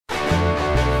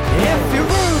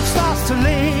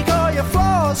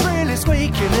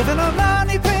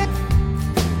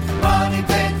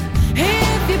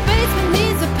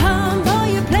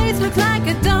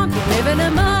in a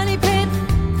money pit.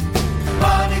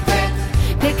 Money pit.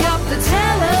 Pick up the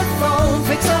telephone,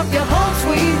 fix up your home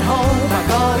sweet home by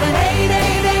calling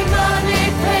 888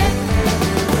 Money Pit.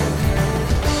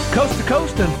 Coast to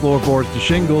coast and floorboards to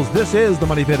shingles, this is the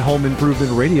Money Pit Home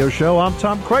Improvement Radio Show. I'm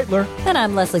Tom Kreitler. And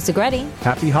I'm Leslie Segretti.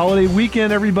 Happy holiday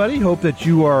weekend, everybody. Hope that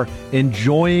you are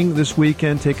enjoying this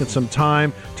weekend, taking some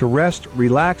time to rest,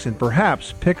 relax, and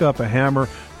perhaps pick up a hammer,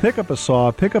 pick up a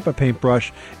saw, pick up a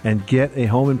paintbrush, and get a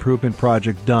home improvement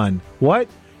project done. What?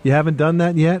 You haven't done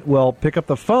that yet? Well, pick up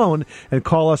the phone and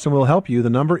call us and we'll help you. The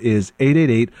number is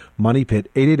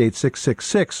 888-MONEY-PIT,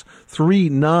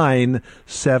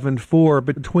 888-666-3974.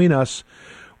 Between us,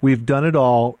 we've done it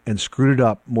all and screwed it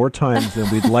up more times than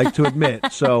we'd like to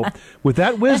admit. So with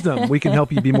that wisdom, we can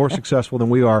help you be more successful than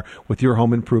we are with your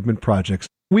home improvement projects.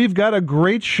 We've got a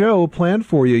great show planned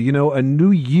for you. You know, a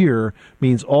new year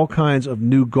means all kinds of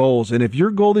new goals. And if your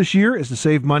goal this year is to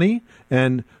save money,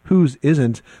 and whose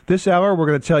isn't, this hour we're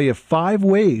going to tell you 5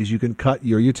 ways you can cut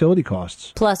your utility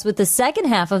costs. Plus, with the second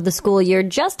half of the school year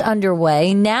just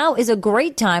underway, now is a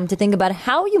great time to think about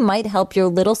how you might help your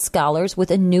little scholars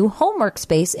with a new homework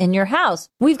space in your house.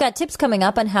 We've got tips coming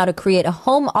up on how to create a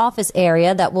home office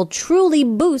area that will truly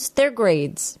boost their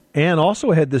grades. And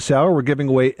also ahead this hour, we're giving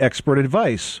away expert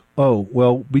advice. Oh,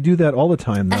 well, we do that all the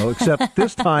time, though, except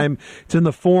this time it's in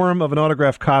the form of an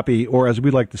autographed copy, or as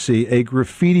we like to see, a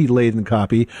graffiti-laden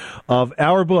copy of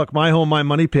our book, My Home, My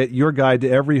Money Pit, your guide to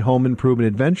every home improvement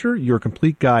adventure, your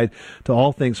complete guide to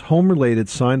all things home-related,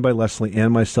 signed by Leslie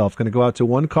and myself. Going to go out to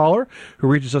one caller who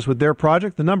reaches us with their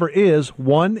project. The number is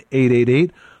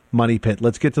 1-888-MONEY-PIT.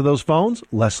 Let's get to those phones.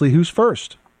 Leslie, who's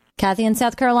first? Kathy in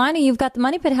South Carolina, you've got the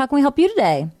Money Pit. How can we help you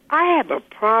today? I have a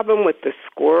problem with the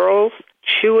squirrels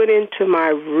chewing into my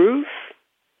roof.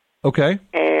 Okay.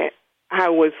 And I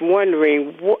was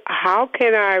wondering, what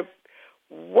can I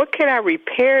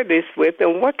repair this with,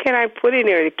 and what can I put in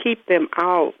there to keep them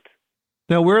out?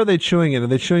 Now, where are they chewing in? Are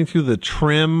they chewing through the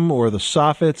trim or the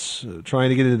soffits, trying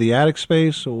to get into the attic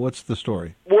space? Or what's the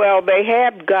story? Well, they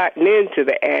have gotten into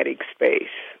the attic space.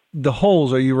 The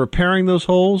holes, are you repairing those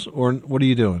holes, or what are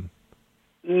you doing?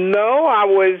 No, I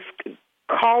was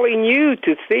calling you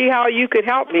to see how you could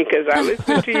help me, because I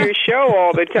listen to your show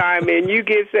all the time, and you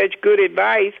give such good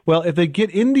advice. Well, if they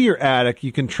get into your attic,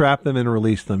 you can trap them and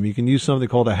release them. You can use something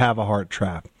called a have-a-heart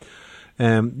trap.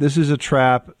 And this is a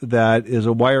trap that is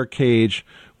a wire cage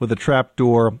with a trap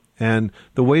door, and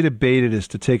the way to bait it is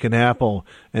to take an apple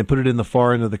and put it in the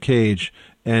far end of the cage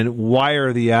and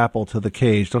wire the apple to the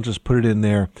cage. Don't just put it in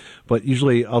there. But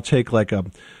usually I'll take like a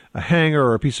hanger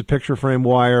or a piece of picture frame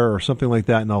wire or something like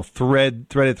that, and I'll thread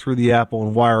it through the apple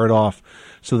and wire it off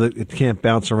so that it can't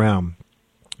bounce around.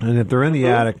 And if they're in the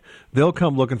attic, they'll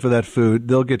come looking for that food.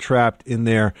 They'll get trapped in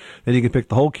there. Then you can pick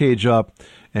the whole cage up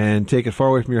and take it far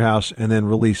away from your house and then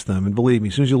release them. And believe me,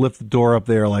 as soon as you lift the door up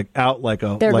there, like a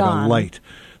light,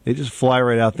 they just fly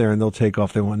right out there and they'll take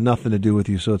off. They want nothing to do with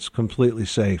you, so it's completely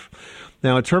safe.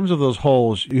 Now, in terms of those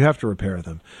holes, you have to repair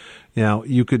them. Now,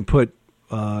 you can put,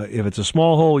 if it's a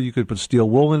small hole, you could put steel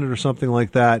wool in it or something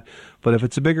like that. But if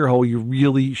it's a bigger hole, you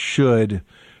really should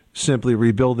simply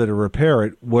rebuild it or repair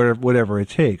it, whatever it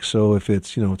takes. So if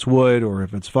it's, it's wood, or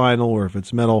if it's vinyl, or if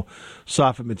it's metal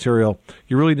soffit material,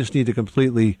 you really just need to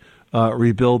completely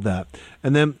rebuild that.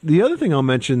 And then the other thing I'll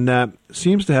mention that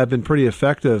seems to have been pretty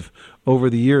effective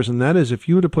over the years, and that is if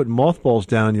you were to put mothballs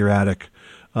down in your attic,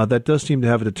 that does seem to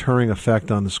have a deterring effect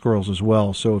on the squirrels as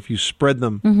well. So if you spread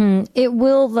them... Mm-hmm. It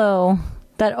will, though.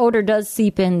 That odor does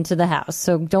seep into the house,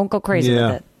 so don't go crazy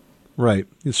with it. Right.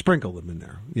 You sprinkle them in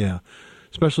there,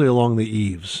 especially along the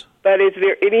eaves. But is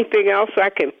there anything else I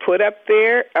can put up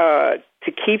there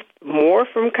to keep more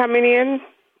from coming in?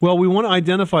 Well, we want to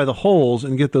identify the holes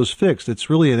and get those fixed. It's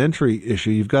really an entry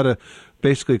issue. You've got to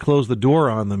basically close the door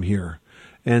on them here.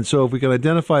 And so if we can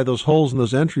identify those holes and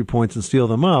those entry points and seal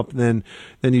them up, then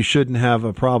you shouldn't have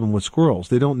a problem with squirrels.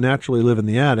 They don't naturally live in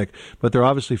the attic, but they're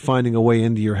obviously finding a way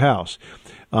into your house.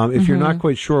 If you're not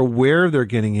quite sure where they're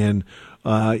getting in,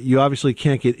 you obviously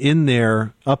can't get in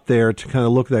there, up there, to kind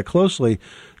of look that closely.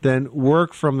 Then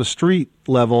work from the street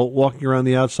level, walking around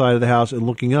the outside of the house and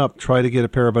looking up. Try to get a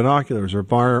pair of binoculars or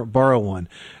borrow one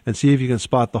and see if you can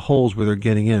spot the holes where they're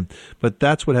getting in. But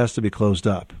that's what has to be closed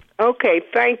up. Okay,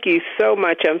 thank you so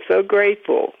much. I'm so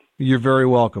grateful. You're very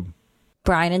welcome.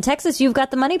 Brian in Texas, you've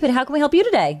got the Money Pit. How can we help you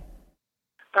today?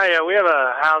 Hi, we have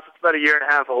a house that's about a year and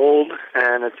a half old,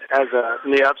 and it has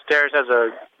the upstairs has a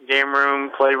game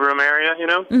room, playroom area,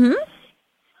 Mm-hmm.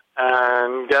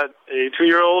 And got a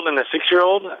 2-year-old and a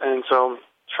 6-year-old, and so I'm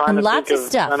trying to lots think of of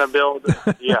stuff. trying to build,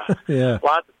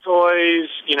 lots of toys,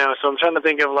 so I'm trying to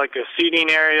think of like a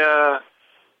seating area,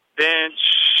 bench,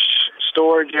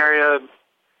 storage area,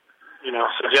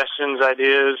 suggestions,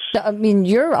 ideas? I mean,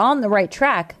 you're on the right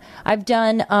track. I've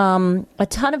done a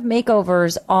ton of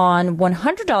makeovers on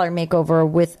 $100 makeover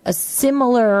with a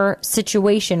similar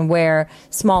situation where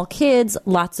small kids,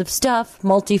 lots of stuff,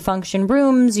 multifunction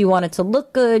rooms. You want it to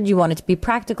look good. You want it to be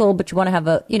practical, but you want to have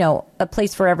a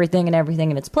place for everything and everything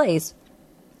in its place.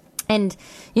 And,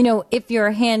 if you're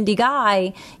a handy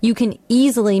guy, you can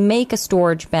easily make a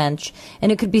storage bench.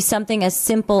 And it could be something as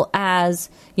simple as,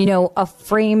 a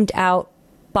framed out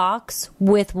box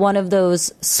with one of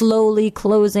those slowly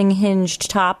closing hinged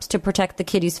tops to protect the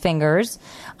kitty's fingers.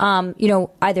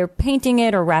 Either painting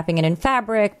it or wrapping it in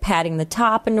fabric, padding the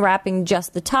top and wrapping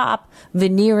just the top,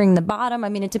 veneering the bottom. I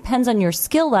mean, it depends on your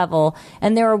skill level.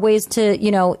 And there are ways to,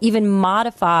 even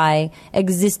modify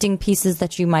existing pieces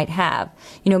that you might have.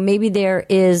 Maybe there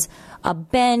is a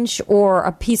bench or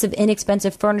a piece of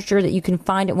inexpensive furniture that you can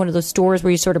find at one of those stores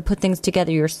where you sort of put things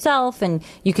together yourself and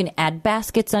you can add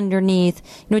baskets underneath.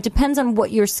 It depends on what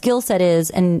your skill set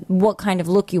is and what kind of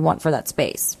look you want for that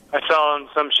space. I saw on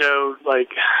some show,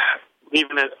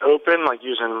 leaving it open,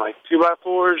 using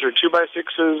 2x4s or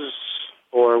 2x6s,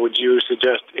 or would you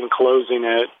suggest enclosing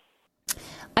it?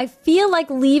 I feel like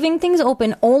leaving things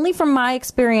open, only from my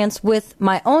experience with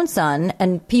my own son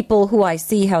and people who I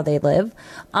see how they live.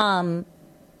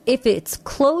 If it's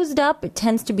closed up, it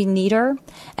tends to be neater.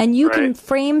 And you can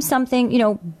frame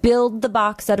something, build the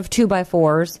box out of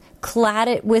 2x4s, clad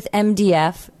it with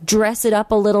MDF, dress it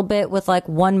up a little bit with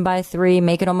 1x3,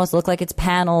 make it almost look like it's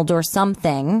paneled or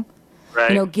something.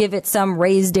 Right. Give it some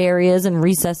raised areas and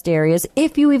recessed areas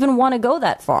if you even want to go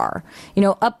that far.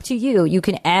 Up to you. You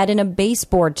can add in a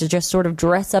baseboard to just sort of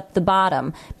dress up the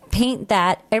bottom. Paint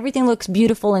that. Everything looks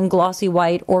beautiful in glossy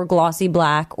white or glossy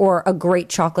black or a great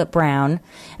chocolate brown.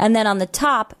 And then on the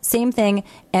top, same thing,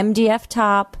 MDF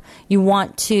top. You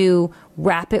want to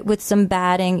wrap it with some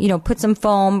batting, put some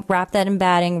foam, wrap that in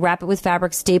batting, wrap it with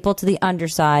fabric, staple to the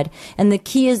underside. And the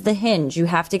key is the hinge. You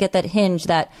have to get that hinge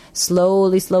that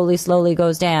slowly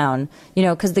goes down,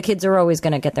 because the kids are always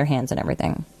going to get their hands in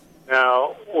everything.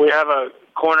 Now, we have a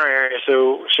corner area,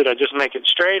 so should I just make it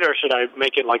straight or should I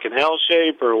make it like an L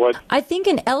shape or what? I think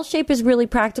an L shape is really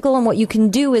practical, and what you can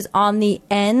do is on the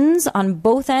ends, on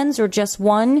both ends or just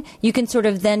one, you can sort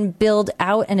of then build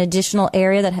out an additional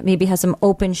area that maybe has some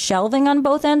open shelving on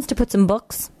both ends to put some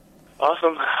books.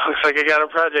 Awesome. Looks like I got a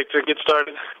project to get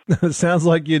started. Sounds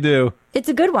like you do. It's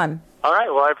a good one. All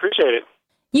right, well, I appreciate it.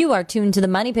 You are tuned to the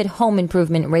Money Pit Home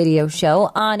Improvement Radio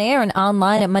Show, on air and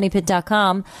online at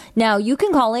moneypit.com. Now, you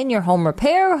can call in your home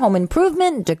repair, home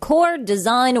improvement, decor,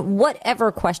 design, whatever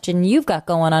question you've got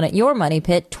going on at your Money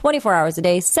Pit, 24 hours a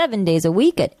day, 7 days a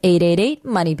week at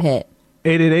 888-MONEY-PIT.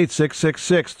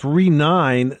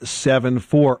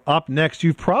 888-666-3974. Up next,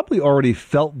 you've probably already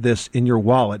felt this in your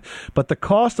wallet, but the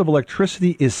cost of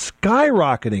electricity is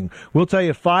skyrocketing. We'll tell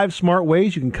you 5 smart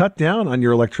ways you can cut down on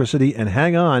your electricity and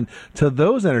hang on to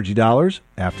those energy dollars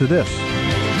after this.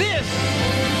 This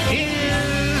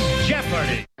is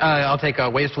Jeopardy! I'll take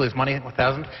ways to lose money,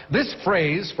 1,000. This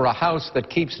phrase for a house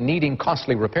that keeps needing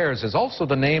costly repairs is also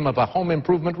the name of a home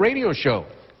improvement radio show.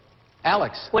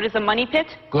 Alex. What is a money pit?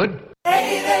 Good.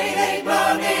 888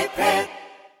 Money Pit.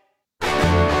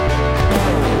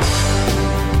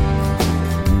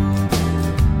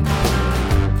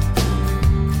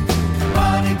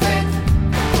 Money Pit.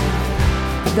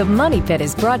 The Money Pit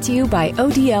is brought to you by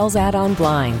ODL's add-on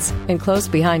blinds.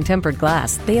 Enclosed behind tempered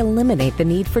glass, they eliminate the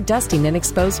need for dusting and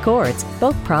exposed cords,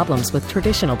 both problems with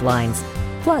traditional blinds.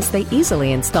 Plus, they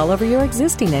easily install over your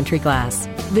existing entry glass.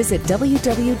 Visit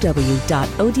www.odl.com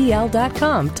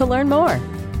to learn more.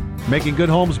 Making good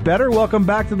homes better. Welcome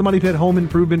back to the Money Pit Home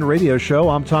Improvement Radio Show.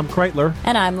 I'm Tom Kreitler.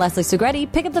 And I'm Leslie Segretti.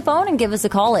 Pick up the phone and give us a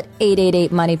call at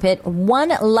 888-MONEY-PIT.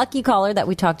 One lucky caller that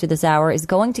we talked to this hour is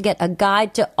going to get a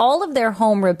guide to all of their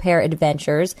home repair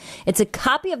adventures. It's a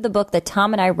copy of the book that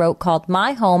Tom and I wrote called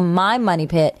My Home, My Money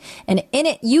Pit. And in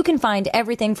it, you can find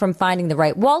everything from finding the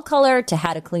right wall color to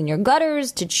how to clean your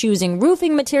gutters to choosing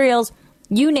roofing materials.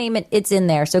 You name it, it's in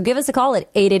there. So give us a call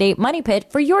at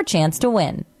 888-MONEY-PIT for your chance to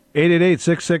win.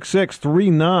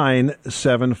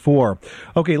 888-666-3974.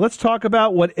 Okay, let's talk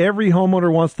about what every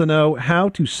homeowner wants to know, how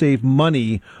to save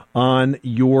money on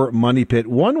your money pit.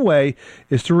 One way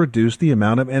is to reduce the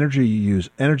amount of energy you use.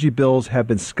 Energy bills have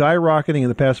been skyrocketing in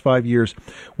the past 5 years,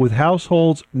 with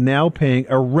households now paying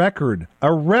a record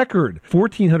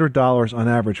 $1,400 on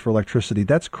average for electricity.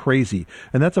 That's crazy.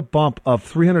 And that's a bump of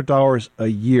 $300 a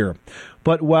year.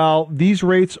 But while these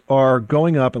rates are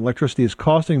going up and electricity is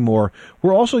costing more,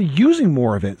 we're also using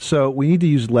more of it. So we need to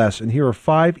use less. And here are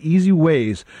 5 easy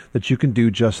ways that you can do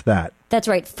just that. That's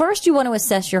right. First, you want to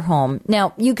assess your home.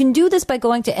 Now, you can do this by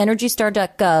going to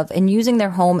EnergyStar.gov and using their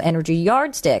home energy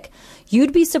yardstick.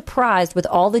 You'd be surprised with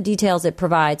all the details it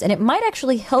provides, and it might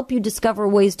actually help you discover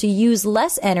ways to use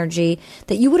less energy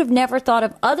that you would have never thought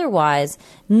of otherwise.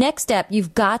 Next step,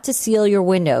 you've got to seal your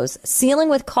windows. Sealing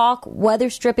with caulk, weather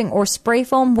stripping, or spray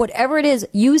foam, whatever it is,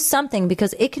 use something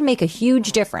because it can make a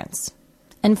huge difference.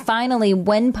 And finally,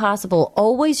 when possible,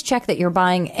 always check that you're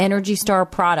buying Energy Star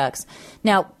products.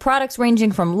 Now, products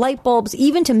ranging from light bulbs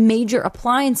even to major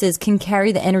appliances can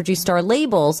carry the Energy Star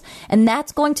labels, and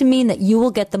that's going to mean that you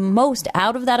will get the most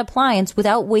out of that appliance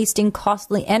without wasting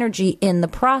costly energy in the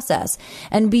process.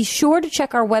 And be sure to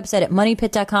check our website at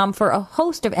moneypit.com for a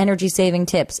host of energy-saving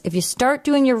tips. If you start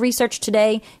doing your research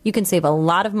today, you can save a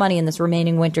lot of money in this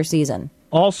remaining winter season.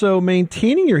 Also,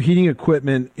 maintaining your heating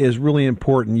equipment is really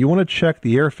important. You want to check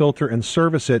the air filter and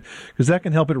service it because that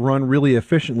can help it run really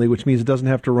efficiently, which means it doesn't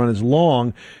have to run as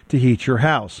long to heat your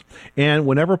house. And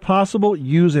whenever possible,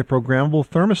 use a programmable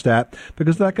thermostat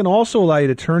because that can also allow you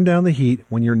to turn down the heat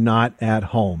when you're not at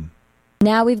home.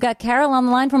 Now we've got Carol on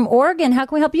the line from Oregon. How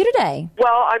can we help you today?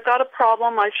 Well, I've got a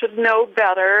problem. I should know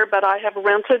better, but I have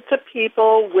rented to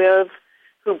people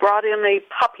who brought in a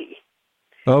puppy.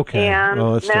 Okay. And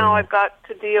now terrible. I've got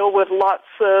to deal with lots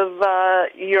of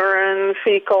urine,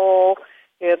 fecal.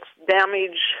 It's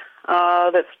damage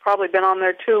that's probably been on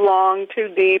there too long,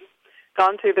 too deep,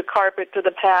 gone through the carpet to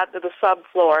the pad to the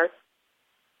subfloor.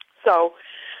 So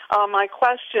my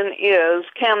question is,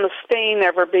 can the stain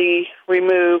ever be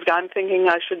removed? I'm thinking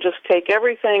I should just take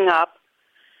everything up.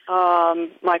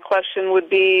 My question would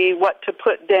be what to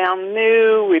put down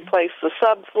new, replace the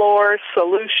subfloor,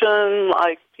 solution,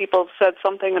 like people have said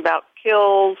something about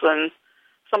Kills and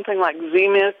something like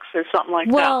Z-Mix or something like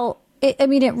that. Well,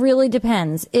 it really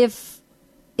depends. If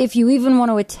you even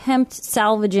want to attempt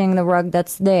salvaging the rug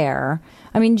that's there,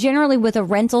 generally with a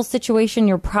rental situation,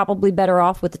 you're probably better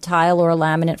off with a tile or a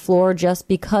laminate floor just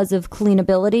because of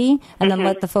cleanability, and then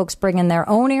let the folks bring in their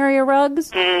own area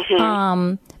rugs.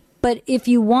 But if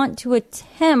you want to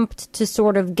attempt to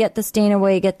sort of get the stain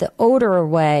away, get the odor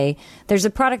away, there's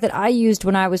a product that I used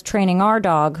when I was training our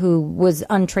dog who was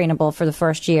untrainable for the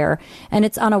first year. And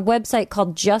it's on a website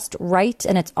called Just Right,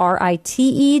 and it's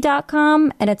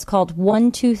RITE.com, and it's called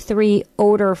 123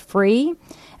 Odor Free.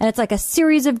 And it's like a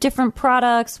series of different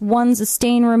products. One's a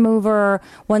stain remover,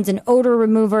 one's an odor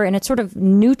remover, and it sort of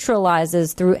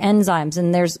neutralizes through enzymes.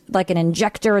 And there's like an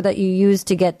injector that you use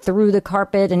to get through the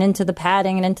carpet and into the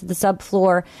padding and into the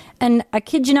subfloor. And I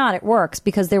kid you not, it works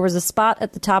because there was a spot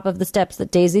at the top of the steps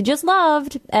that Daisy just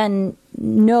loved and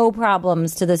no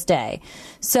problems to this day.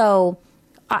 So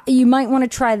you might want to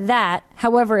try that.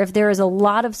 However, if there is a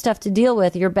lot of stuff to deal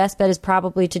with, your best bet is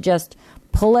probably to just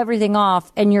pull everything off.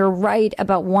 And you're right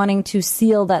about wanting to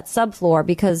seal that subfloor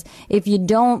because if you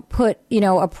don't put,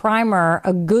 a primer,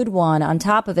 a good one on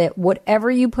top of it, whatever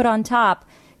you put on top,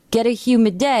 get a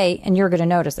humid day and you're going to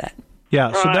notice it.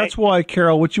 Yeah, so that's why,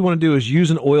 Carol, what you want to do is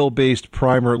use an oil-based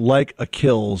primer like a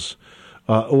Kills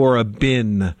or a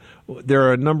Bin. There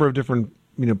are a number of different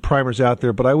primers out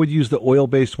there, but I would use the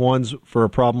oil-based ones for a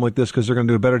problem like this because they're going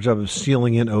to do a better job of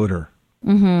sealing in odor.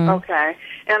 Mm-hmm. Okay.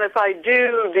 And if I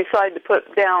do decide to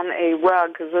put down a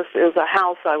rug, because this is a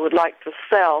house I would like to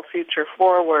sell future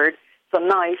forward, it's a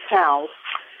nice house,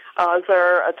 is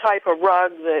there a type of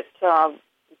rug that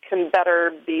can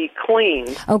better be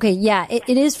cleaned? Okay, yeah, it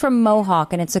is from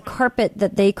Mohawk, and it's a carpet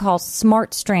that they call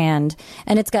Smart Strand,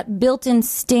 and it's got built-in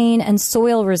stain and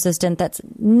soil resistant that's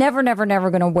never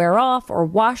going to wear off or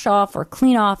wash off or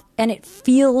clean off, and it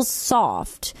feels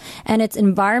soft, and it's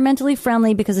environmentally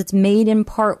friendly because it's made in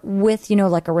part with,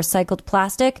 like a recycled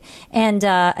plastic, and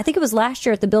I think it was last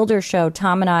year at the Builder Show,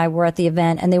 Tom and I were at the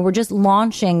event, and they were just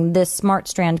launching this Smart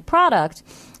Strand product,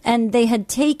 and they had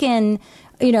taken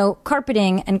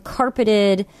carpeting and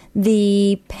carpeted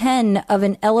the pen of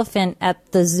an elephant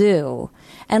at the zoo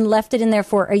and left it in there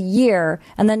for a year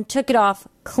and then took it off,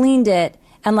 cleaned it,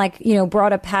 and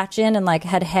brought a patch in and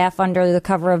had half under the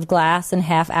cover of glass and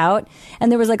half out.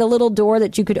 And there was a little door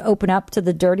that you could open up to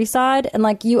the dirty side.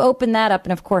 And you open that up.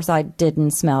 And of course I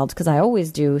didn't smell because I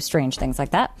always do strange things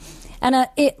like that. And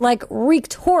it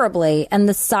reeked horribly, and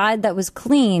the side that was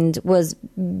cleaned was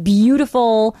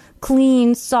beautiful,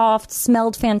 clean, soft,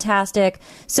 smelled fantastic.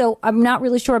 So I'm not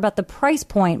really sure about the price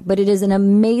point, but it is an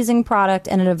amazing product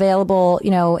and available,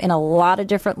 in a lot of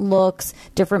different looks,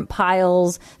 different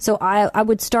piles. So I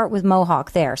would start with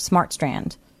Mohawk there, Smart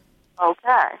Strand.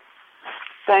 Okay.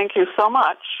 Thank you so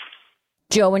much.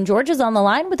 Joe in Georgia's on the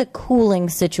line with a cooling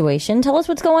situation. Tell us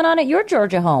what's going on at your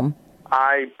Georgia home.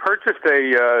 I purchased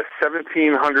a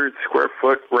 1,700 square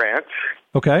foot ranch.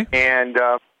 Okay. And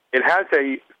it has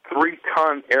a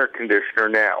 3-ton air conditioner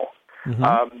now.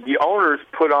 Mm-hmm. The owners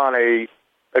put on a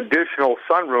additional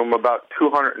sunroom about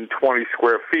 220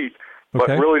 square feet, but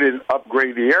really didn't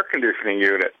upgrade the air conditioning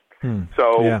unit.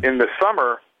 So in the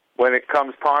summer, when it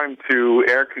comes time to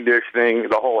air conditioning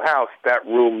the whole house, that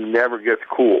room never gets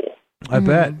cool. I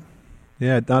bet.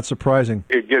 Yeah, not surprising.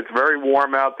 It gets very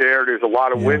warm out there. There's a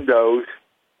lot of windows.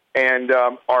 And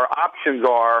our options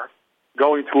are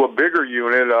going to a bigger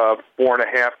unit, a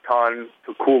 4.5-ton,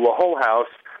 to cool the whole house.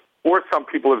 Or some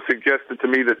people have suggested to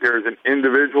me that there's an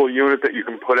individual unit that you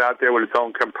can put out there with its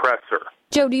own compressor.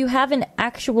 Joe, do you have an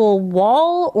actual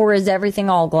wall, or is everything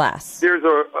all glass? There's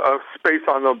a space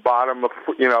on the bottom,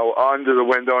 under the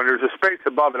window, and there's a space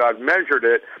above it. I've measured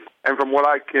it, and from what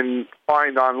I can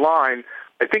find online,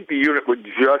 I think the unit would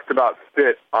just about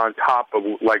fit on top of,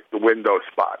 like, the window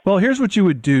spot. Well, here's what you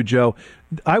would do, Joe.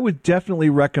 I would definitely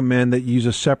recommend that you use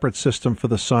a separate system for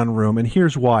the sunroom, and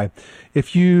here's why.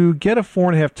 If you get a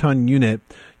 4.5-ton unit,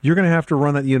 you're going to have to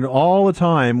run that unit all the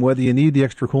time, whether you need the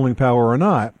extra cooling power or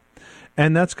not,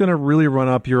 and that's going to really run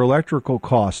up your electrical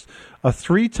cost. A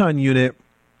 3-ton unit,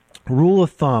 rule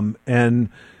of thumb, and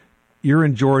you're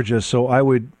in Georgia, so I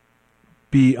would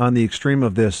be on the extreme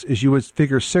of this, is you would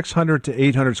figure 600 to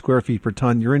 800 square feet per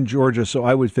ton. You're in Georgia, so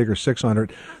I would figure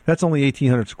 600. That's only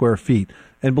 1,800 square feet.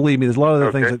 And believe me, there's a lot of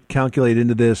other things that calculate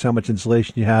into this, how much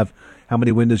insulation you have, how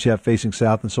many windows you have facing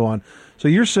south, and so on. So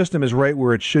your system is right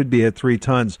where it should be at 3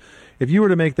 tons. If you were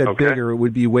to make that bigger, it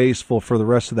would be wasteful for the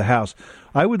rest of the house.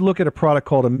 I would look at a product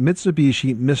called a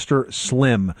Mitsubishi Mr.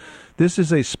 Slim. This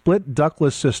is a split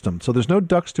ductless system, so there's no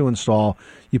ducts to install.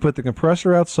 You put the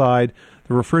compressor outside,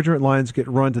 the refrigerant lines get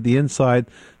run to the inside.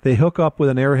 They hook up with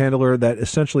an air handler that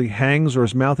essentially hangs or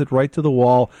is mounted right to the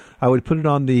wall. I would put it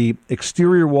on the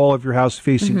exterior wall of your house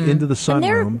facing into the sunroom. And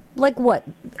they're like, what,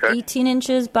 18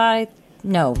 inches by...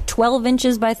 No, 12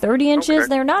 inches by 30 inches?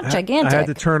 They're not gigantic. I had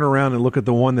to turn around and look at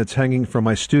the one that's hanging from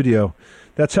my studio.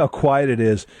 That's how quiet it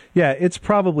is. Yeah, it's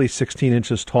probably 16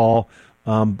 inches tall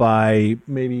by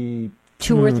maybe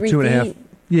 2 or 3 feet.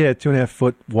 Yeah, 2.5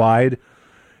 foot wide.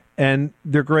 And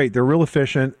they're great. They're real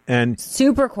efficient and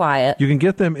super quiet. You can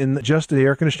get them in just the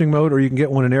air conditioning mode, or you can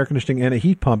get one in air conditioning and a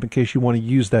heat pump in case you want to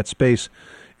use that space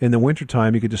in the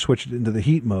wintertime. You could just switch it into the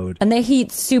heat mode. And they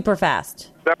heat super fast.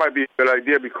 That might be a good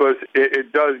idea because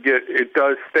it does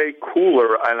stay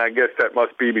cooler, and I guess that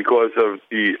must be because of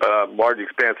the large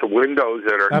expanse of windows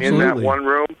that are in that one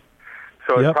room.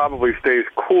 So it probably stays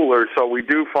cooler. So we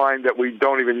do find that we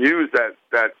don't even use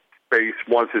that space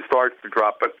once it starts to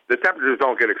drop. But the temperatures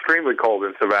don't get extremely cold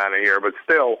in Savannah here, but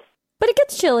still. But it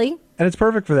gets chilly. And it's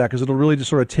perfect for that because it'll really just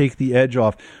sort of take the edge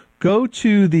off. Go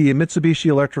to the Mitsubishi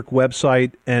Electric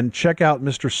website and check out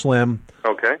Mr. Slim.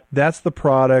 Okay. That's the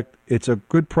product. It's a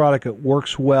good product. It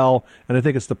works well, and I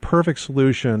think it's the perfect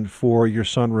solution for your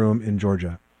sunroom in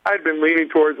Georgia. I'd been leaning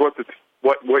towards what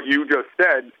you just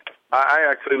said. I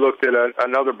actually looked at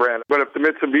another brand, but if the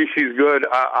Mitsubishi is good,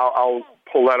 I'll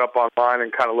pull that up online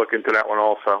and kind of look into that one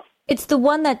also. It's the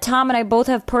one that Tom and I both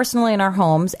have personally in our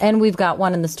homes, and we've got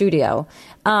one in the studio.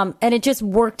 And it just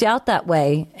worked out that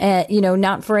way,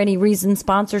 not for any reason,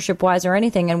 sponsorship-wise or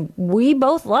anything, and we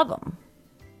both love them.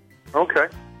 Okay.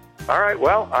 All right.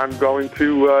 Well, I'm going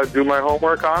to do my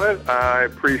homework on it. I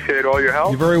appreciate all your help.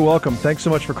 You're very welcome. Thanks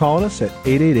so much for calling us at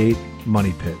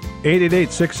 888-MONEY-PIT.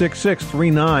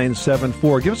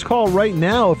 888-666-3974. Give us a call right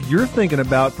now if you're thinking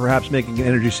about perhaps making an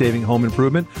energy-saving home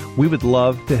improvement. We would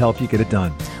love to help you get it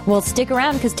done. Well, stick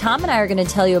around because Tom and I are going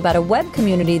to tell you about a web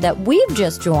community that we've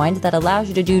just joined that allows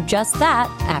you to do just that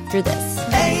after this.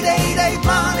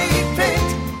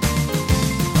 888-MONEY-PIT.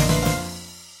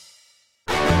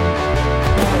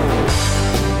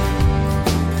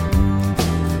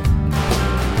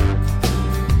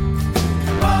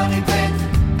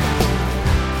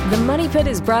 The Money Pit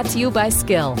is brought to you by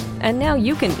Skill. And now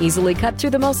you can easily cut through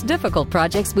the most difficult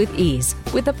projects with ease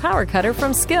with the Power Cutter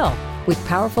from Skill. With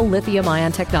powerful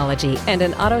lithium-ion technology and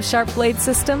an auto-sharp blade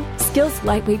system, Skill's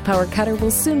lightweight power cutter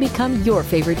will soon become your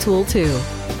favorite tool, too.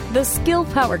 The Skill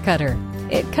Power Cutter.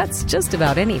 It cuts just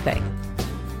about anything.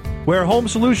 Where home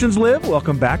solutions live,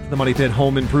 welcome back to the Money Pit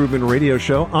Home Improvement Radio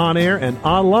Show, on air and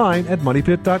online at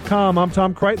MoneyPit.com. I'm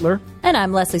Tom Kreitler. And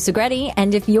I'm Leslie Segretti.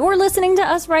 And if you're listening to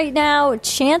us right now,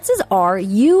 chances are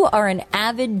you are an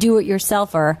avid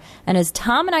do-it-yourselfer. And as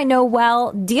Tom and I know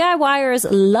well, DIYers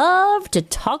love to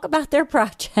talk about their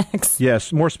projects.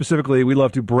 Yes, more specifically, we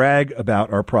love to brag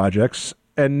about our projects.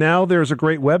 And now there's a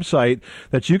great website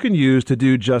that you can use to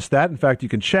do just that. In fact, you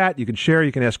can chat, you can share,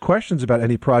 you can ask questions about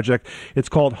any project. It's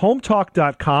called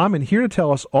HomeTalk.com. And here to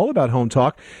tell us all about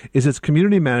HomeTalk is its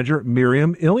community manager,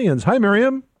 Miriam Illians. Hi,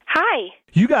 Miriam. Hi.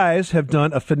 You guys have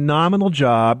done a phenomenal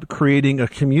job creating a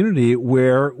community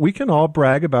where we can all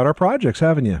brag about our projects,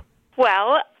 haven't you?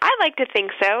 Well, I like to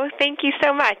think so. Thank you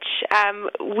so much.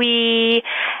 We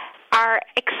are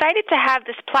excited to have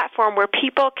this platform where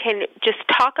people can just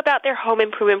talk about their home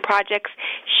improvement projects,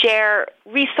 share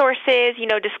resources,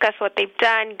 discuss what they've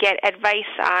done, get advice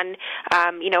on,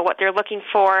 what they're looking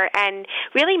for, and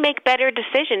really make better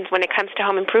decisions when it comes to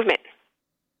home improvement.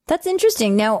 That's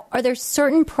interesting. Now, are there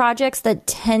certain projects that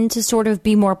tend to sort of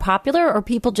be more popular, or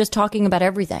people just talking about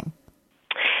everything?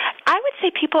 I would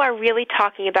say people are really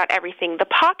talking about everything. The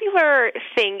popular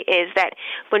thing is that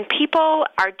when people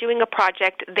are doing a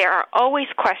project, there are always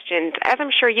questions, as I'm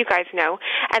sure you guys know,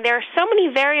 and there are so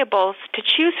many variables to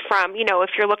choose from, if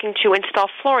you're looking to install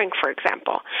flooring, for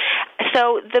example.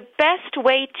 So the best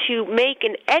way to make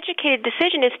an educated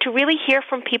decision is to really hear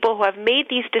from people who have made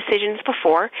these decisions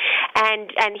before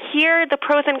and hear the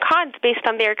pros and cons based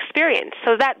on their experience.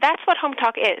 So that's what Home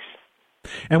Talk is.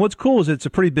 And what's cool is it's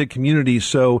a pretty big community,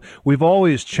 so we've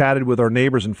always chatted with our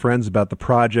neighbors and friends about the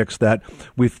projects that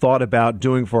we've thought about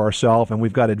doing for ourselves, and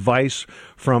we've got advice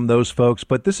from those folks.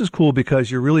 But this is cool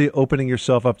because you're really opening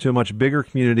yourself up to a much bigger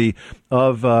community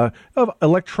of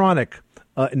electronic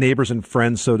neighbors and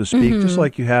friends, so to speak. Just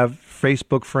like you have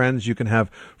Facebook friends, you can have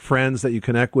friends that you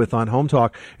connect with on Home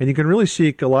Talk, and you can really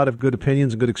seek a lot of good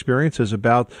opinions and good experiences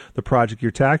about the project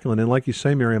you're tackling. And like you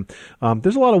say, Miriam,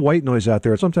 there's a lot of white noise out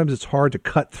there. Sometimes it's hard to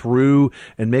cut through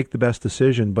and make the best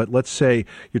decision. But let's say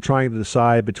you're trying to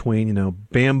decide between,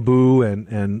 bamboo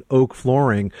and oak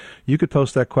flooring. You could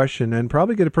post that question and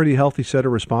probably get a pretty healthy set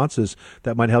of responses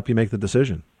that might help you make the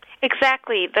decision.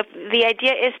 Exactly. The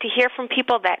idea is to hear from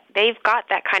people that they've got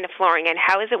that kind of flooring and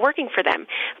how is it working for them.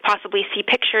 Possibly see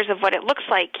pictures of what it looks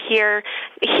like, hear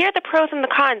the pros and the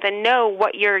cons, and know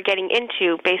what you're getting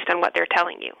into based on what they're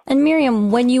telling you. And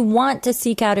Miriam, when you want to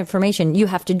seek out information, you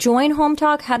have to join Home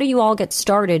Talk. How do you all get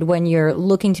started when you're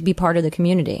looking to be part of the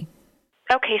community?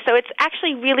 Okay, so it's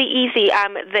actually really easy.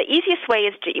 The easiest way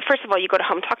is, first of all, you go to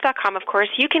hometalk.com, of course.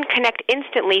 You can connect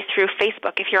instantly through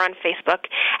Facebook if you're on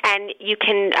Facebook, and you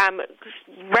can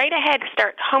right ahead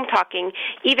start home talking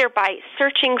either by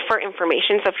searching for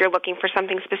information. So if you're looking for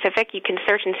something specific, you can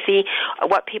search and see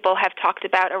what people have talked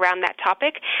about around that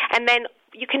topic, and then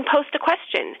you can post a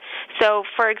question. So,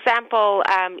 for example,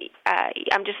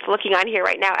 I'm just looking on here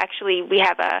right now. Actually, we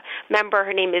have a member.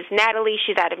 Her name is Natalie.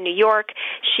 She's out of New York.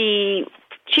 She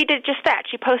did just that.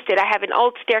 She posted, I have an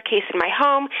old staircase in my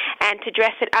home, and to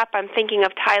dress it up, I'm thinking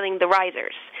of tiling the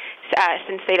risers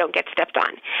since they don't get stepped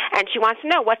on. And she wants to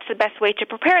know what's the best way to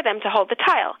prepare them to hold the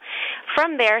tile.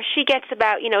 From there, she gets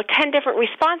about 10 different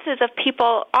responses of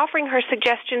people offering her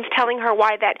suggestions, telling her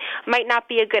why that might not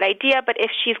be a good idea, but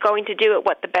if she's going to do it,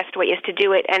 what the best way is to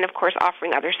do it, and of course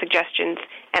offering other suggestions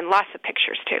and lots of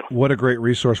pictures too. What a great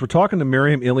resource. We're talking to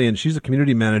Miriam Ilian. She's a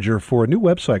community manager for a new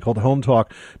website called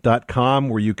hometalk.com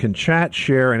where you can chat,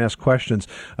 share, and ask questions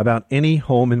about any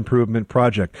home improvement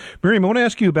project. Miriam, I want to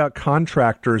ask you about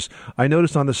contractors. I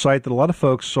noticed on the site that a lot of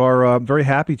folks are very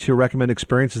happy to recommend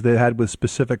experiences they had with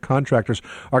specific contractors.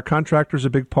 Are contractors a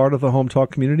big part of the Home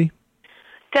Talk community?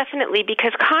 Definitely,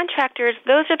 because contractors,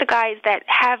 those are the guys that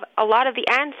have a lot of the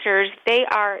answers. They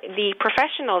are the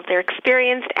professionals. They're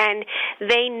experienced, and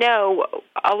they know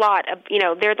a lot.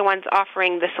 They're the ones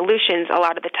offering the solutions a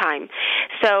lot of the time.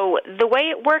 So the way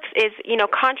it works is,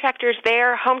 contractors,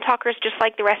 they're home talkers just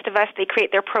like the rest of us. They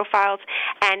create their profiles,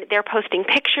 and they're posting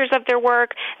pictures of their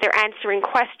work. They're answering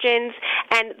questions.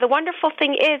 And the wonderful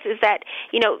thing is that,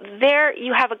 there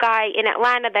you have a guy in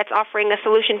Atlanta that's offering a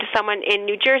solution to someone in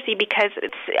New Jersey because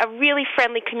it's a really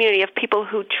friendly community of people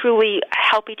who truly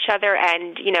help each other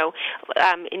and,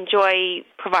 enjoy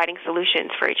providing solutions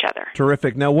for each other.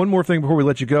 Terrific. Now, one more thing before we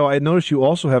let you go. I noticed you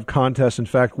also have contests. In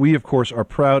fact, we, of course, are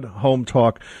proud Home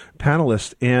Talk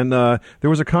panelists, and there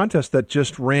was a contest that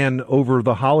just ran over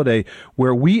the holiday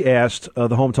where we asked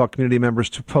the Home Talk community members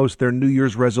to post their New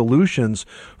Year's resolutions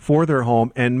for their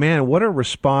home, and man, what a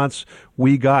response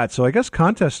we got. So I guess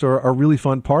contests are a really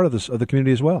fun part of the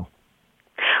community as well.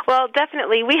 Well,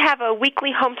 definitely. We have a weekly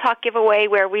Home Talk giveaway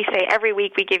where we say every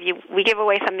week we give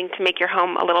away something to make your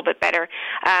home a little bit better.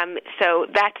 So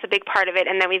that's a big part of it.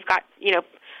 And then we've got,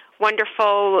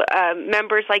 wonderful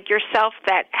members like yourself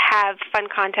that have fun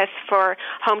contests for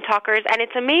home talkers. And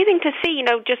it's amazing to see,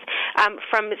 just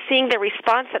from seeing the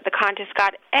response that the contest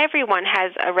got, everyone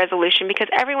has a resolution because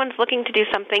everyone's looking to do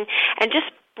something, and just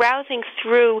browsing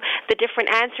through the different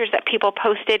answers that people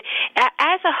posted.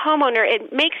 As a homeowner,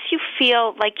 it makes you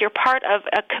feel like you're part of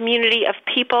a community of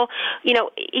people.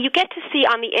 You get to see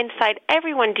on the inside,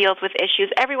 everyone deals with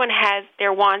issues. Everyone has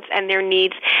their wants and their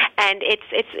needs, and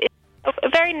it's a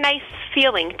very nice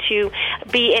feeling to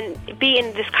be in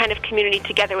this kind of community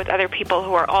together with other people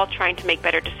who are all trying to make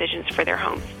better decisions for their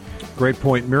homes. Great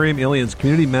point. Miriam Illians,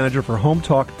 Community Manager for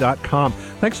HomeTalk.com.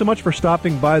 Thanks so much for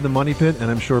stopping by the Money Pit, and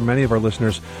I'm sure many of our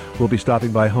listeners will be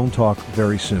stopping by Home Talk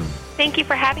very soon. Thank you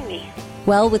for having me.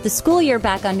 Well, with the school year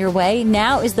back underway,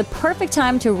 now is the perfect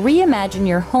time to reimagine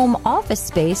your home office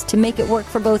space to make it work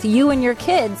for both you and your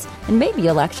kids. And maybe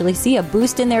you'll actually see a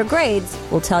boost in their grades.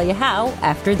 We'll tell you how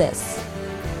after this.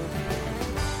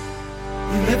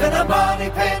 You live in a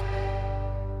money pit.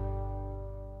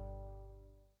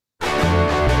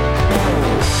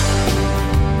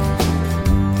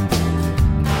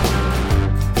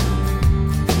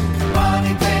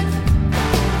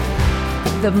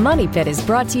 The Money Pit is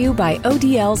brought to you by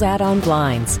ODL's add-on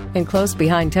blinds. Enclosed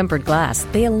behind tempered glass,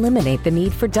 they eliminate the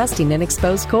need for dusting and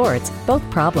exposed cords, both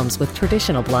problems with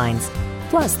traditional blinds.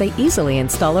 Plus, they easily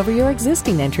install over your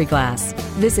existing entry glass.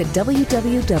 Visit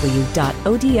www.odl.com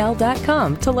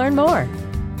to learn more.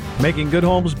 Making good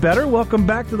homes better. Welcome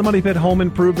back to the Money Pit Home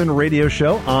Improvement Radio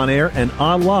Show, on air and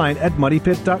online at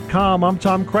moneypit.com. I'm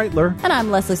Tom Kreitler. And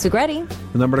I'm Leslie Segretti.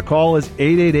 The number to call is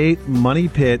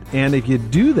 888-MONEY-PIT. And if you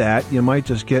do that, you might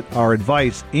just get our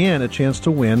advice and a chance to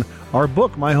win our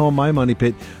book, My Home, My Money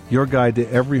Pit, your guide to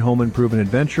every home improvement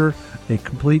adventure. A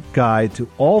complete guide to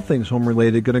all things home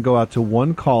related. Going to go out to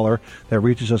one caller that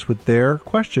reaches us with their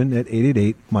question at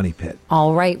 888-MONEY-PIT.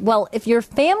 All right. Well, if your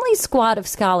family squad of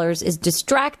scholars is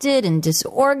distracted and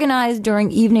disorganized during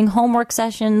evening homework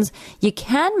sessions, you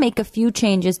can make a few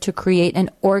changes to create an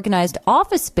organized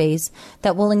office space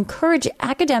that will encourage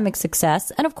academic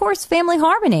success and, of course, family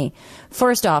harmony.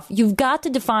 First off, you've got to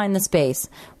define the space.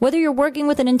 Whether you're working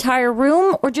with an entire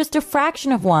room or just a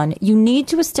fraction of one, you need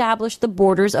to establish the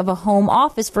borders of a home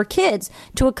office for kids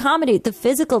to accommodate the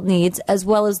physical needs as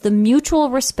well as the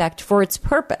mutual respect for its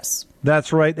purpose.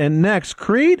 That's right. And next,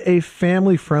 create a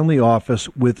family-friendly office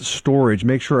with storage.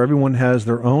 Make sure everyone has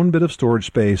their own bit of storage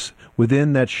space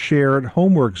within that shared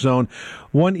homework zone.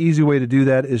 One easy way to do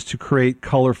that is to create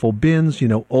colorful bins,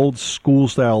 old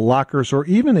school-style lockers, or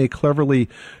even a cleverly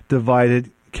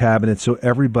divided cabinet so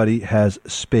everybody has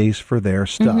space for their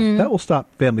stuff. Mm-hmm. That will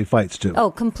stop family fights, too.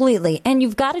 Oh, completely. And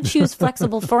you've got to choose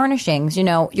flexible furnishings.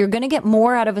 You're going to get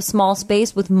more out of a small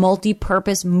space with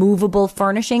multi-purpose movable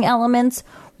furnishing elements.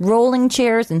 Rolling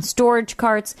chairs and storage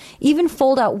carts, even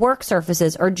fold-out work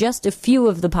surfaces are just a few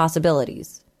of the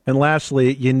possibilities. And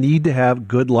lastly, you need to have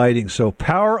good lighting. So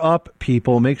power up,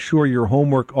 people. Make sure your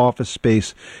homework office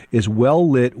space is well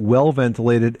lit, well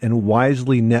ventilated, and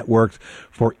wisely networked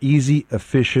for easy,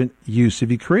 efficient use. If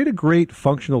you create a great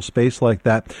functional space like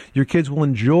that, your kids will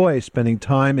enjoy spending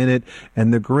time in it,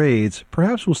 and the grades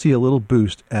perhaps will see a little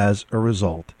boost as a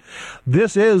result.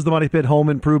 This is the Money Pit Home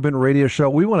Improvement Radio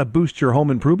Show. We want to boost your home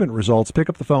improvement results. Pick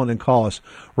up the phone and call us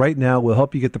right now. We'll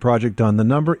help you get the project done. The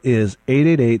number is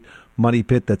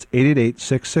 888-MONEY-PIT. That's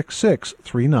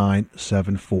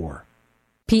 888-666-3974.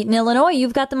 Pete in Illinois,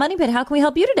 you've got the Money Pit. How can we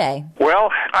help you today? Well,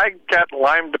 I got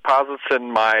lime deposits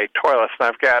in my toilets, and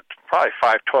I've got probably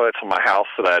 5 toilets in my house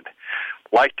that I'd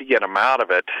like to get them out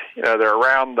of it. They're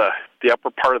around the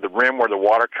upper part of the rim where the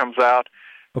water comes out.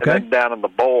 Okay. And then down in the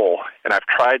bowl. And I've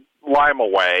tried lime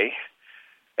away,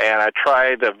 and I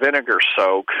tried a vinegar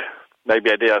soak.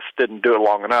 Maybe I just didn't do it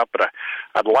long enough, but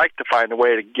I'd like to find a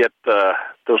way to get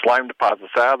those lime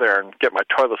deposits out of there and get my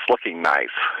toilets looking nice.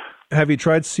 Have you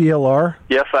tried CLR?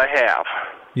 Yes, I have.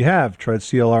 You have tried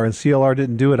CLR, and CLR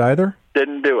didn't do it either?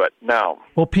 Didn't do it, no.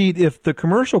 Well, Pete, if the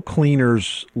commercial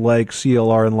cleaners like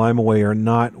CLR and Limeaway are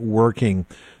not working,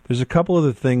 there's a couple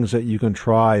other things that you can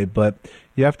try, but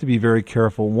you have to be very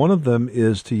careful. One of them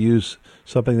is to use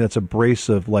something that's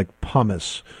abrasive like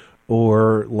pumice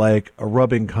or like a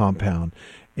rubbing compound,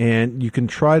 and you can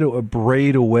try to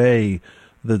abrade away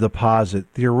the deposit.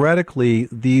 Theoretically,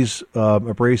 these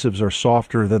abrasives are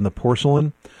softer than the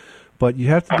porcelain, but you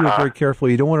have to do it very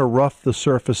carefully. You don't want to rough the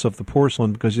surface of the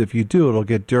porcelain, because if you do, it'll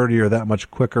get dirtier that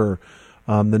much quicker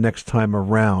the next time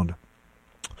around.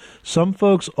 Some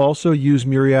folks also use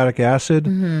muriatic acid.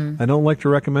 Mm-hmm. I don't like to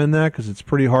recommend that because it's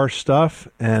pretty harsh stuff,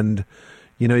 and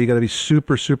you got to be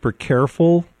super, super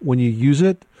careful when you use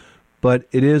it. But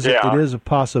it is a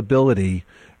possibility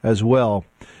as well.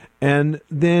 And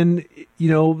then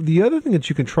the other thing that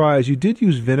you can try is you did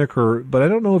use vinegar, but I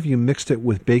don't know if you mixed it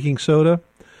with baking soda.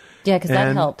 Yeah, because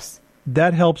that helps.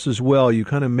 That helps as well. You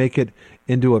kind of make it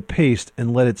into a paste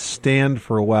and let it stand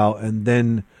for a while, and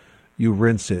then you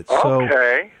rinse it.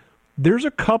 Okay. So there's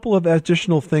a couple of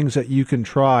additional things that you can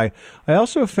try. I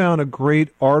also found a great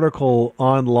article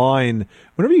online.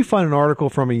 Whenever you find an article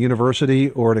from a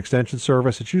university or an extension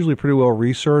service, it's usually pretty well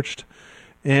researched.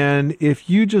 And if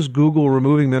you just Google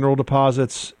removing mineral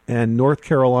deposits and North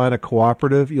Carolina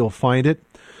Cooperative, you'll find it.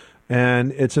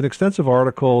 And it's an extensive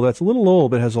article that's a little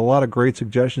old, but has a lot of great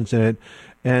suggestions in it,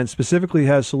 and specifically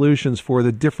has solutions for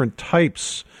the different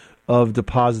types of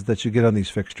deposits that you get on these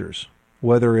fixtures,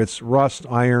 whether it's rust,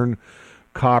 iron,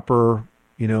 copper,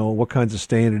 what kinds of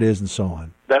stain it is, and so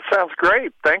on. That sounds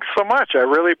great. Thanks so much. I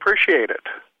really appreciate it.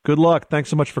 Good luck. Thanks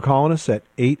so much for calling us at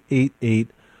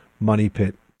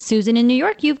 888-MONEY-PIT. Susan in New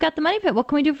York, you've got the Money Pit. What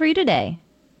can we do for you today?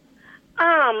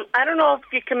 I don't know if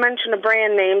you can mention a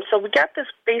brand name. So we got this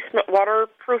basement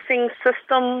waterproofing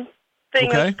system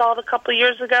thing installed a couple of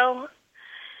years ago,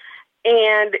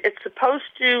 and it's supposed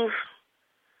to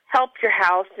help your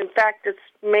house. In fact, it's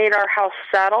made our house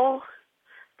settle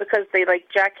because they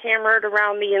jackhammered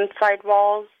around the inside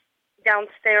walls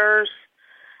downstairs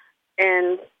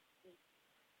and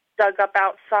dug up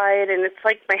outside, and it's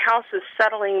like my house is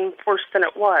settling worse than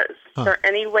it was. Is there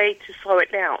any way to slow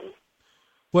it down?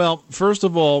 Well, first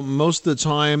of all, most of the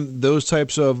time, those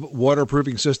types of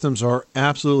waterproofing systems are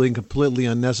absolutely and completely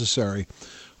unnecessary.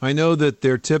 I know that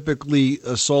they're typically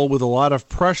sold with a lot of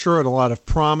pressure and a lot of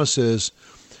promises.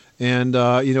 And,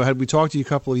 had we talked to you a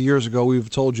couple of years ago, we've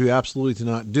told you absolutely to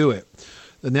not do it.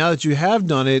 And now that you have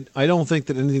done it, I don't think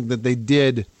that anything that they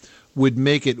did would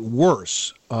make it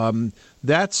worse.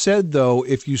 That said, though,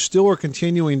 if you still are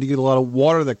continuing to get a lot of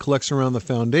water that collects around the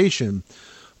foundation,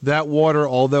 that water,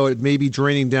 although it may be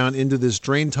draining down into this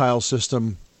drain tile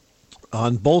system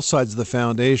on both sides of the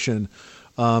foundation,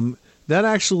 that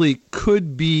actually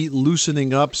could be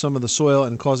loosening up some of the soil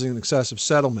and causing an excessive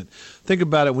settlement. Think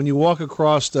about it. When you walk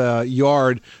across a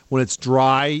yard, when it's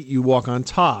dry, you walk on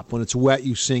top. When it's wet,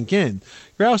 you sink in.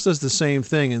 Your house does the same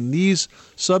thing. And these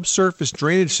subsurface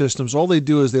drainage systems, all they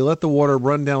do is they let the water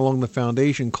run down along the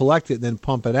foundation, collect it, and then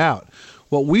pump it out.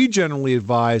 What we generally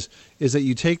advise is that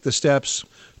you take the steps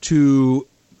to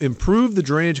improve the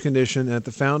drainage condition at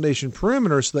the foundation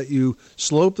perimeter so that you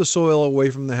slope the soil away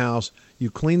from the house,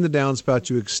 you clean the downspouts,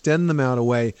 you extend them out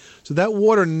away, so that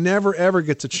water never ever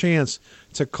gets a chance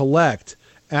to collect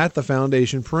at the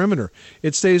foundation perimeter.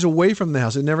 It stays away from the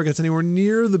house. It never gets anywhere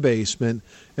near the basement,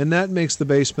 and that makes the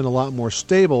basement a lot more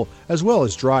stable as well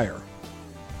as drier.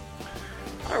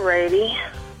 Alrighty.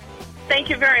 Thank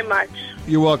you very much.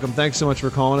 You're welcome. Thanks so much for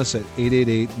calling us at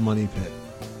 888-MONEY-PIT.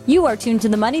 You are tuned to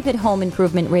the Money Pit Home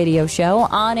Improvement Radio Show,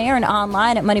 on air and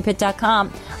online at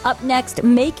moneypit.com. Up next,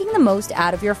 making the most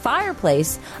out of your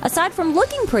fireplace. Aside from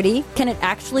looking pretty, can it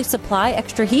actually supply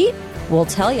extra heat? We'll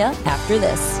tell you after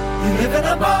this. You live in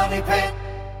a money pit.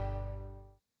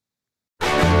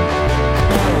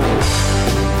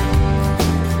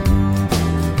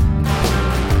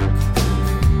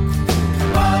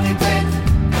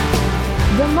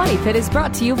 The Money Pit is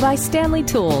brought to you by Stanley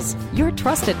Tools, your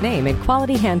trusted name in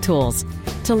quality hand tools.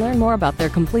 To learn more about their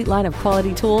complete line of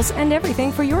quality tools and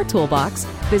everything for your toolbox,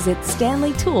 visit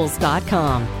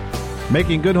StanleyTools.com.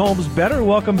 Making good homes better.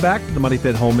 Welcome back to the Money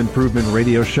Pit Home Improvement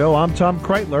Radio Show. I'm Tom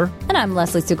Kreitler. And I'm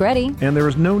Leslie Segretti. And there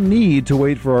is no need to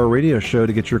wait for our radio show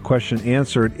to get your question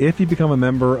answered. If you become a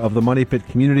member of the Money Pit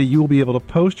community, you will be able to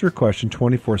post your question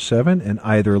 24/7, and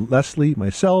either Leslie,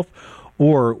 myself,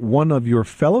 or one of your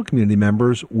fellow community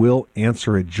members will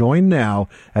answer it. Join now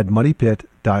at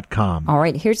moneypit.com. All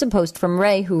right, here's a post from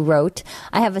Ray who wrote,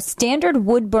 I have a standard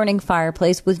wood-burning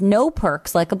fireplace with no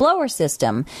perks like a blower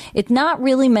system. It's not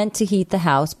really meant to heat the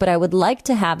house, but I would like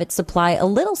to have it supply a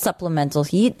little supplemental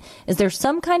heat. Is there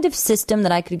some kind of system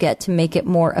that I could get to make it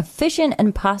more efficient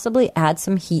and possibly add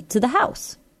some heat to the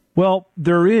house? Well,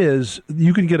 there is.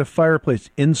 You can get a fireplace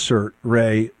insert,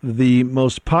 Ray. The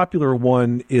most popular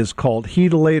one is called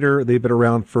Heatilator. They've been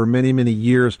around for many, many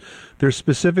years. They're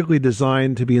specifically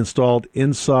designed to be installed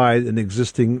inside an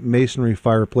existing masonry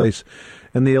fireplace,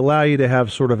 and they allow you to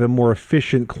have sort of a more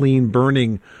efficient, clean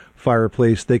burning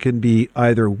fireplace. They can be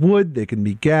either wood, they can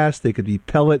be gas, they could be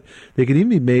pellet, they can even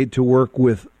be made to work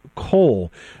with coal.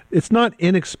 It's not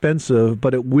inexpensive,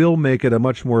 but it will make it a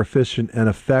much more efficient and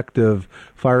effective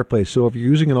fireplace. So if you're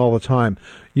using it all the time,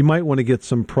 you might want to get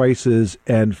some prices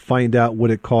and find out what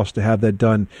it costs to have that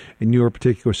done in your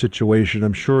particular situation.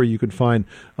 I'm sure you could find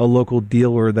a local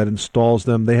dealer that installs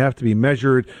them. They have to be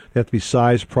measured. They have to be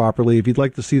sized properly. If you'd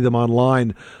like to see them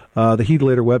online, the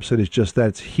Heatilator website is just that.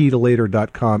 It's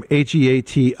Heatilator.com,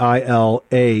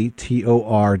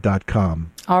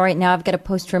 Heatilator.com. All right, now I've got a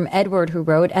post from Edward who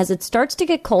wrote, as it starts to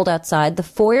get cold outside, the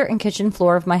foyer and kitchen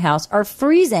floor of my house are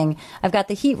freezing. I've got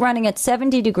the heat running at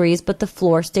 70 degrees, but the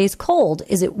floor stays cold.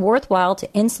 Is it worthwhile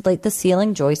to insulate the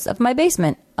ceiling joists of my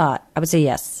basement? I would say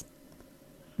yes.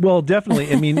 Well,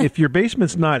 definitely. I mean, if your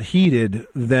basement's not heated,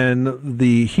 then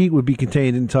the heat would be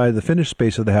contained inside the finished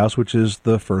space of the house, which is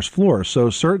the first floor. So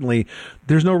certainly,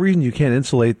 there's no reason you can't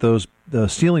insulate those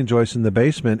ceiling joists in the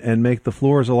basement and make the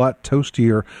floors a lot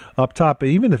toastier up top. But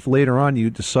even if later on you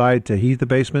decide to heat the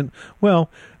basement, well,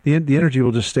 the energy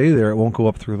will just stay there. It won't go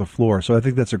up through the floor. So I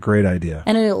think that's a great idea.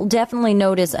 And it'll definitely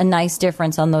notice a nice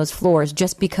difference on those floors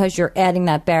just because you're adding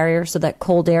that barrier so that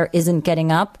cold air isn't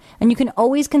getting up. And you can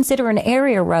always consider an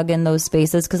area rug in those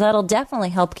spaces because that'll definitely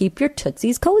help keep your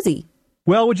tootsies cozy.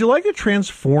 Well, would you like to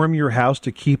transform your house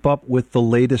to keep up with the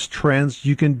latest trends?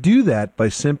 You can do that by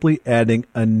simply adding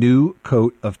a new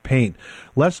coat of paint.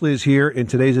 Leslie is here in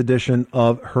today's edition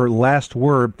of Her Last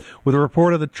Word with a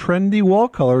report of the trendy wall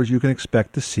colors you can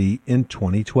expect to see in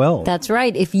 2012. That's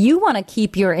right. If you want to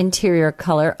keep your interior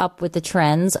color up with the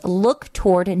trends, look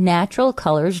toward natural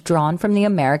colors drawn from the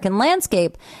American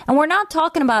landscape. And we're not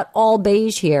talking about all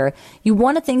beige here. You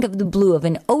want to think of the blue of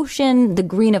an ocean, the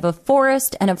green of a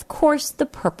forest, and of course, the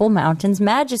purple mountain's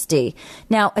majesty.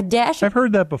 Now, a dash... I've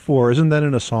heard that before. Isn't that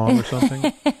in a song or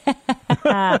something?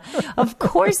 Of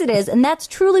course it is. And that's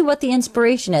truly what the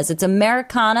inspiration is. It's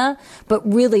Americana, but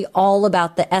really all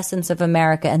about the essence of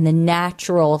America and the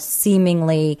natural,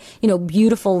 seemingly,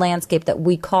 beautiful landscape that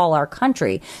we call our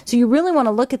country. So you really want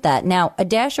to look at that. Now, a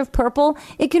dash of purple,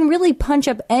 it can really punch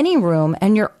up any room,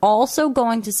 and you're also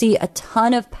going to see a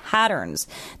ton of patterns.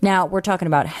 Now, we're talking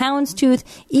about houndstooth,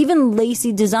 even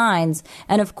lacy designs,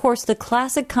 and of course, the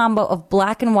classic combo of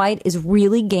black and white is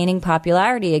really gaining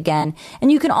popularity again.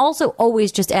 And you can also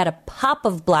always just add a pop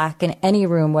of black in any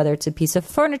room, whether it's a piece of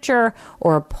furniture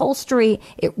or upholstery.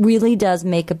 It really does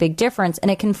make a big difference, and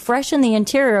it can freshen the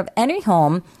interior of any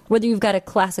home, whether you've got a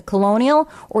classic colonial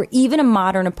or even a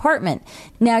modern apartment.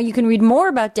 Now, you can read more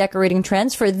about decorating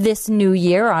trends for this new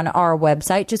year on our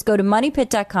website. Just go to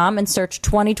moneypit.com and search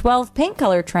 2012 paint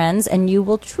color trends, and you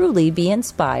will truly be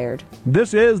inspired.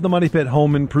 This is the Money Pit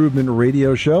Home Improvement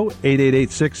Radio Show.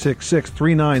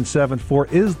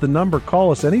 888-666-3974 is the number. Call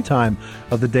us anytime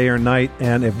of the day or night,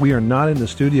 and if we are not in the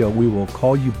studio, we will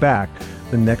call you back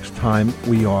the next time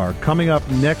we are. Coming up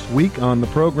next week on the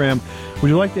program, would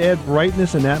you like to add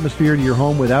brightness and atmosphere to your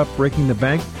home without breaking the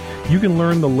bank? You can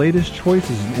learn the latest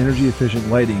choices in energy-efficient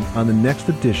lighting on the next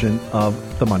edition of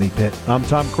The Money Pit. I'm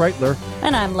Tom Kreitler.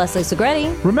 And I'm Leslie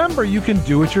Segretti. Remember, you can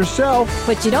do it yourself,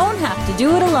 but you don't have to do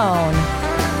it alone.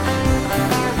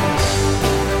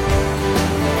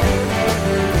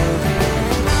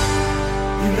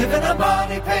 You live in a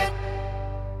money pit.